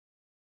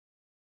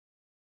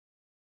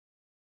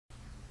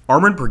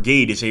Armored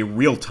Brigade is a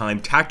real-time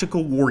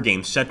tactical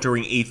wargame set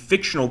during a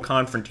fictional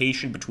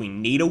confrontation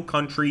between NATO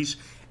countries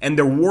and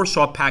their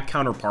Warsaw Pact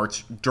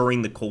counterparts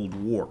during the Cold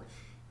War.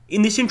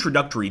 In this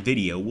introductory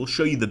video, we'll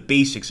show you the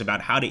basics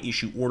about how to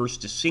issue orders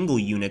to single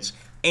units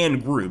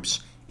and groups,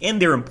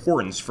 and their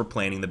importance for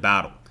planning the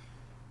battle.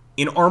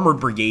 In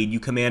Armored Brigade, you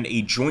command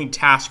a joint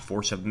task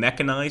force of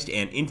mechanized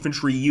and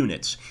infantry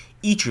units,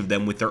 each of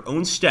them with their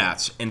own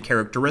stats and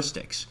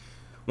characteristics.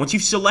 Once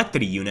you've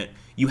selected a unit,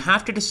 you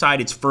have to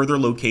decide its further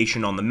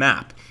location on the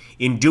map.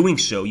 In doing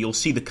so, you'll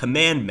see the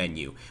command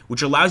menu,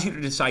 which allows you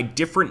to decide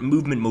different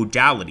movement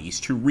modalities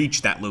to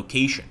reach that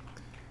location.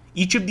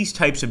 Each of these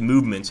types of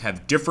movements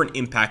have different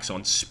impacts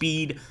on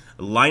speed,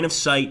 line of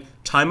sight,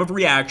 time of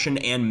reaction,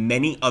 and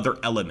many other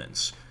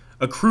elements.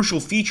 A crucial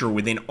feature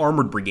within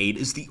Armored Brigade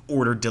is the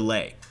order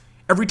delay.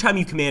 Every time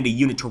you command a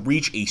unit to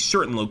reach a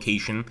certain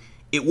location,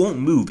 it won't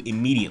move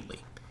immediately.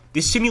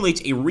 This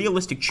simulates a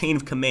realistic chain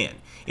of command,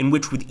 in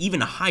which with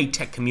even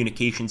high-tech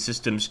communication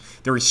systems,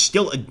 there is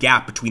still a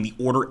gap between the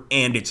order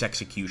and its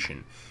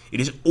execution. It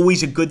is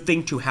always a good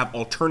thing to have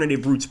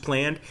alternative routes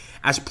planned,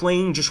 as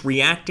playing just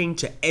reacting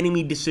to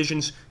enemy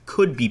decisions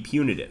could be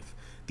punitive.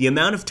 The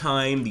amount of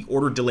time the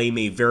order delay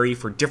may vary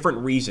for different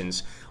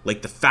reasons,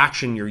 like the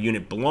faction your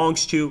unit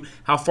belongs to,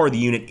 how far the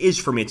unit is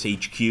from its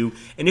HQ,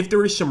 and if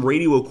there is some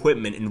radio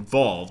equipment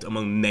involved,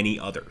 among many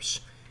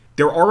others.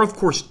 There are, of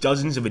course,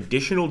 dozens of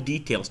additional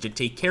details to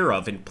take care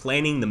of in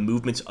planning the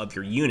movements of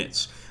your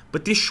units,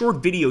 but this short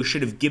video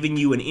should have given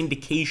you an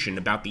indication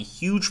about the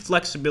huge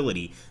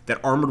flexibility that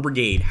Armored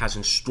Brigade has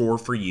in store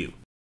for you.